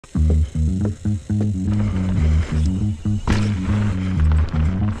So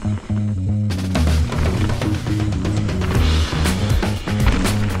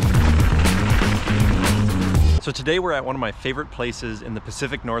today we're at one of my favorite places in the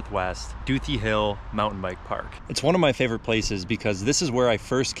Pacific Northwest, Duthie Hill Mountain Bike Park. It's one of my favorite places because this is where I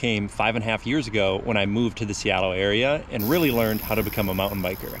first came 5.5 years ago when I moved to the Seattle area and really learned how to become a mountain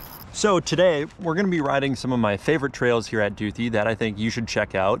biker. So today we're going to be riding some of my favorite trails here at Duthie that I think you should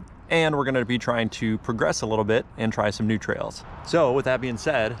check out, and we're going to be trying to progress a little bit and try some new trails. So with that being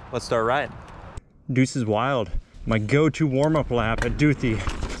said, let's start riding. Deuces Wild, my go-to warm-up lap at Duthie.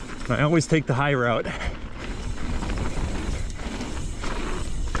 I always take the high route.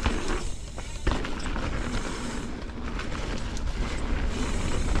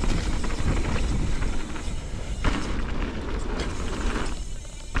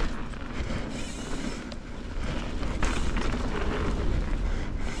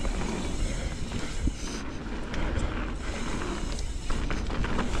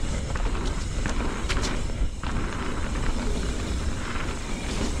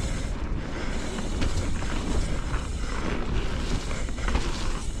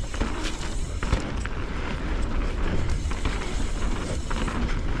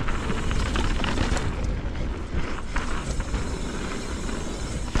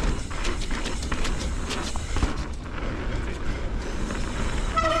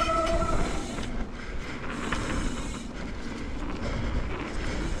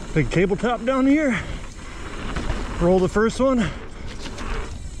 Big tabletop down here. Roll the first one.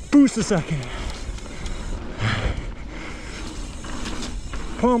 Boost the second.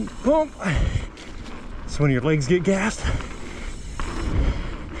 Pump, pump. So when your legs get gassed.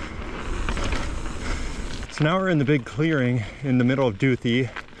 So now we're in the big clearing in the middle of Duthie.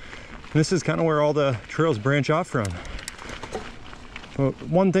 This is kind of where all the trails branch off from. But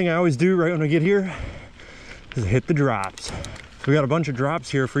one thing I always do right when I get here is hit the drops. So we got a bunch of drops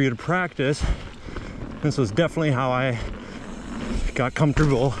here for you to practice. This was definitely how I got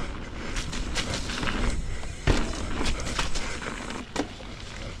comfortable.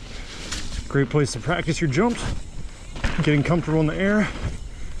 Great place to practice your jumps, getting comfortable in the air.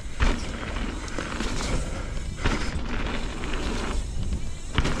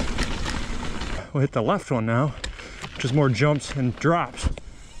 We'll hit the left one now, which is more jumps and drops.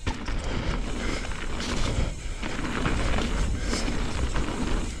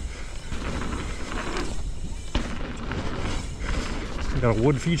 Got a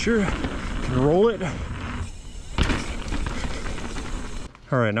wood feature, can roll it.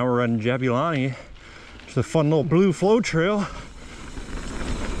 All right, now we're riding Jabulani. It's a fun little blue flow trail.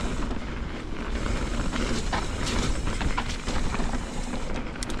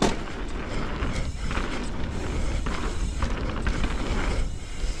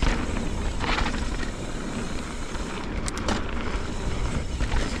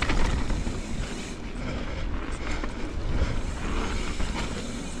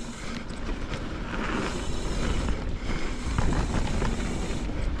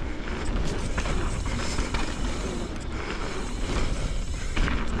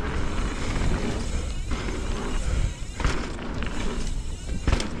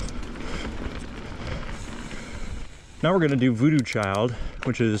 Now we're gonna do Voodoo Child,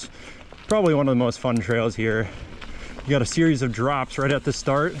 which is probably one of the most fun trails here. You got a series of drops right at the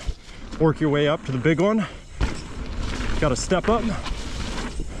start. Work your way up to the big one. Got a step up.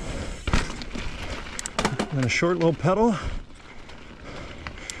 And a short little pedal.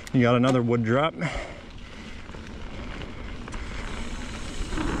 You got another wood drop.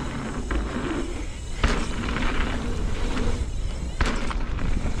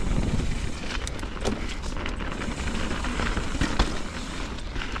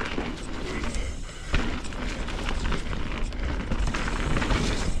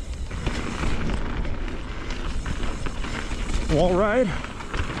 Wall ride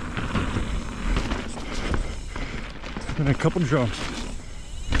and a couple jumps.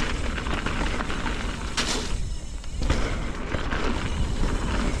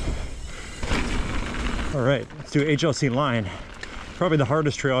 All right, let's do HLC Line. Probably the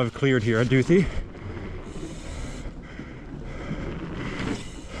hardest trail I've cleared here at Duthie.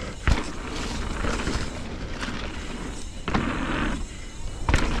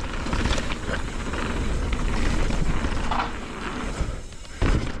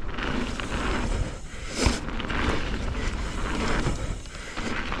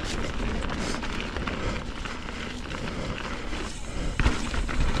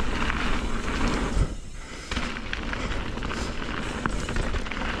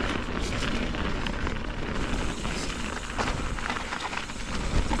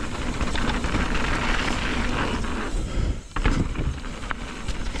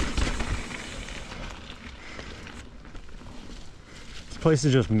 place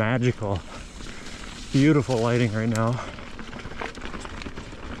is just magical. Beautiful lighting right now.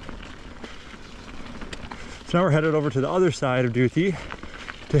 So now we're headed over to the other side of Duthie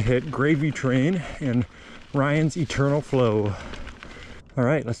to hit Gravy Train and Ryan's Eternal Flow. All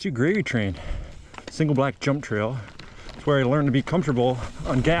right, let's do Gravy Train. Single black jump trail. It's where I learned to be comfortable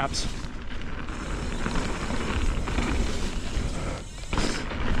on gaps.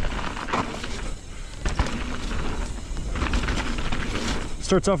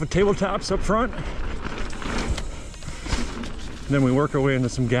 Starts off with tabletops up front. And then we work our way into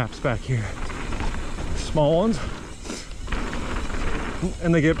some gaps back here. Small ones.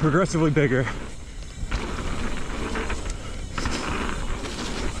 And they get progressively bigger.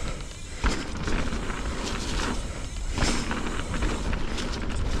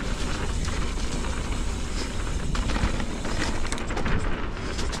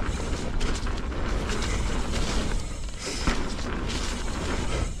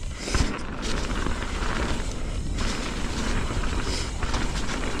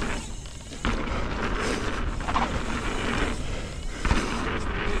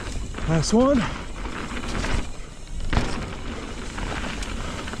 Last one.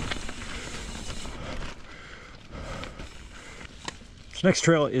 This next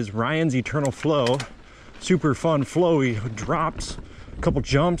trail is Ryan's Eternal Flow. Super fun, flowy, drops, a couple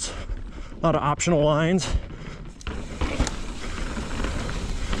jumps, a lot of optional lines.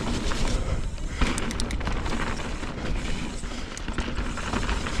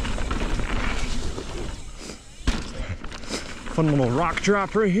 Fun little rock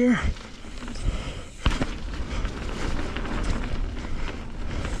drop right here.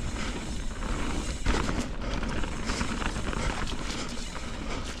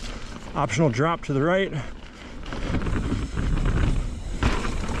 Optional drop to the right.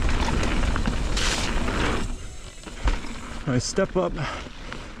 Nice step up.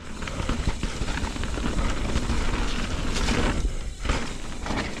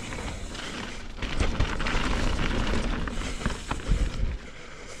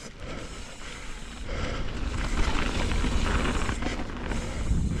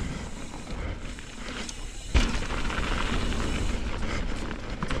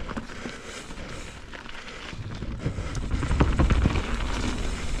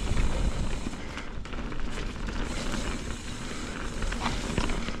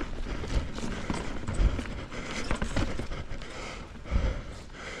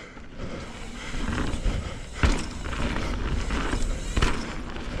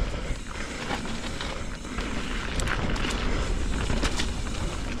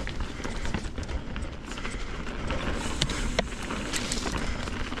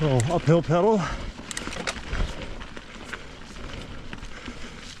 Little uphill pedal.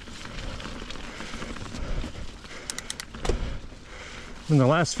 And the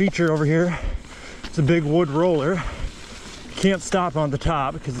last feature over here is a big wood roller. You can't stop on the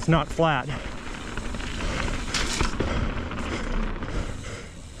top because it's not flat.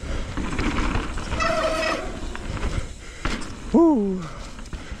 Woo!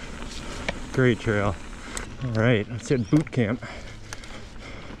 Great trail. All right, let's hit Bootcamp.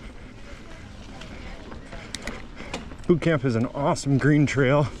 Bootcamp is an awesome green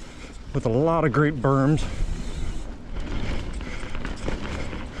trail with a lot of great berms.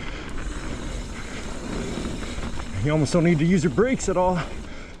 You almost don't need to use your brakes at all.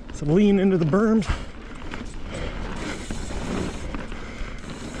 So lean into the berms.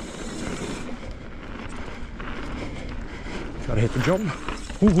 Gotta hit the jump.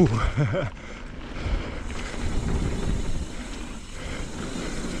 Ooh.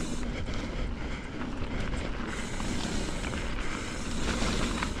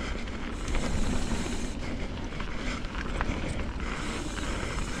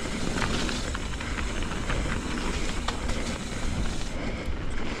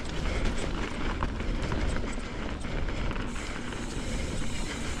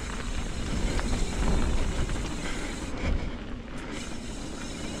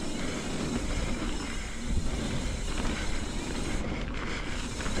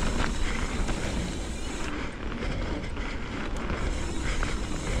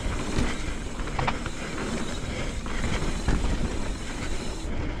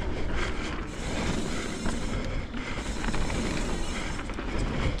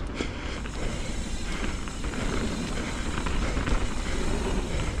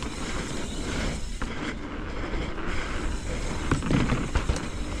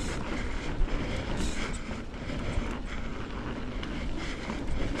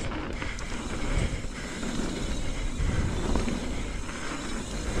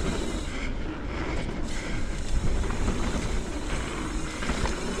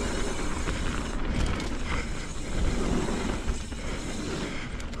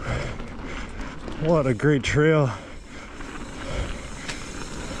 What a great trail.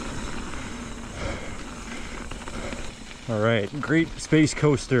 All right, Great Space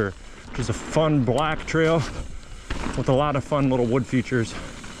Coaster, which is a fun black trail with a lot of fun little wood features.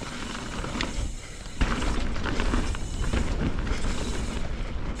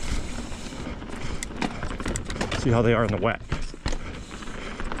 See how they are in the wet.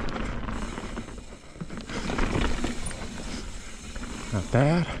 Not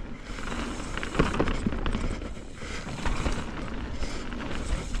bad.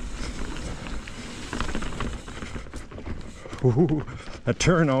 Ooh, that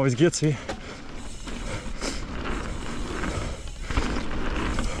turn always gets you.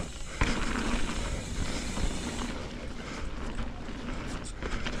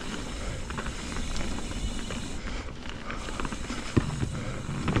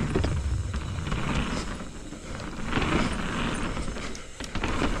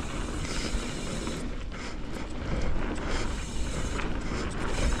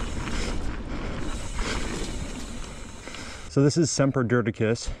 So this is Semper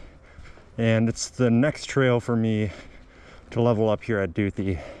Dirticus, and it's the next trail for me to level up here at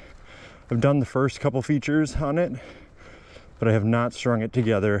Duthie. I've done the first couple features on it, but I have not strung it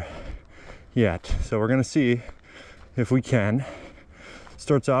together yet. So we're gonna see if we can.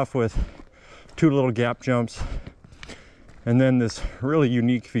 Starts off with 2 little gap jumps, and then this really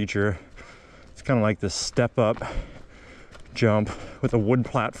unique feature. It's kind of like this step up jump with a wood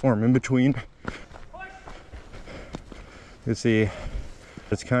platform in between. You see,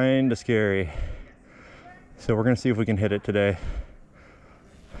 it's kind of scary. So we're gonna see if we can hit it today.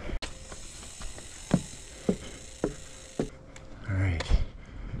 All right.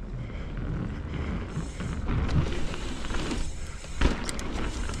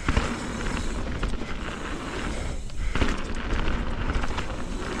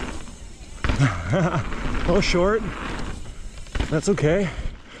 A little short. That's okay.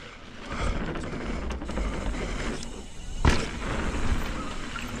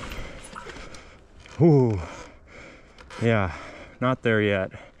 Ooh, yeah, not there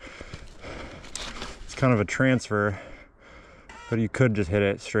yet. It's kind of a transfer, but you could just hit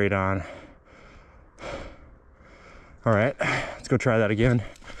it straight on. All right, let's go try that again.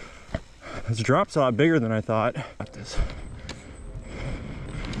 This drop's a lot bigger than I thought. Got this.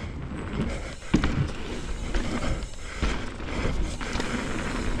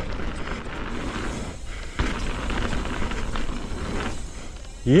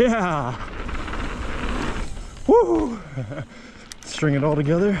 Yeah. Woo! String it all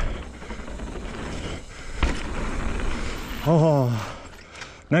together. Oh,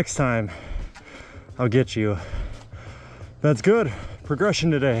 next time I'll get you. That's good. Progression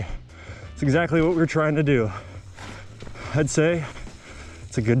today. It's exactly what we're trying to do. I'd say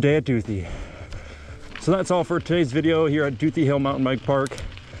it's a good day at Duthie. So that's all for today's video here at Duthie Hill Mountain Bike Park.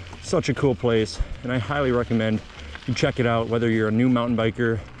 Such a cool place, and I highly recommend you check it out, whether you're a new mountain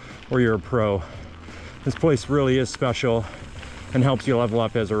biker or you're a pro. This place really is special and helps you level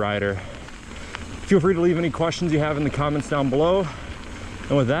up as a rider. Feel free to leave any questions you have in the comments down below.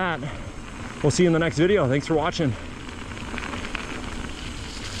 And with that, we'll see you in the next video. Thanks for watching.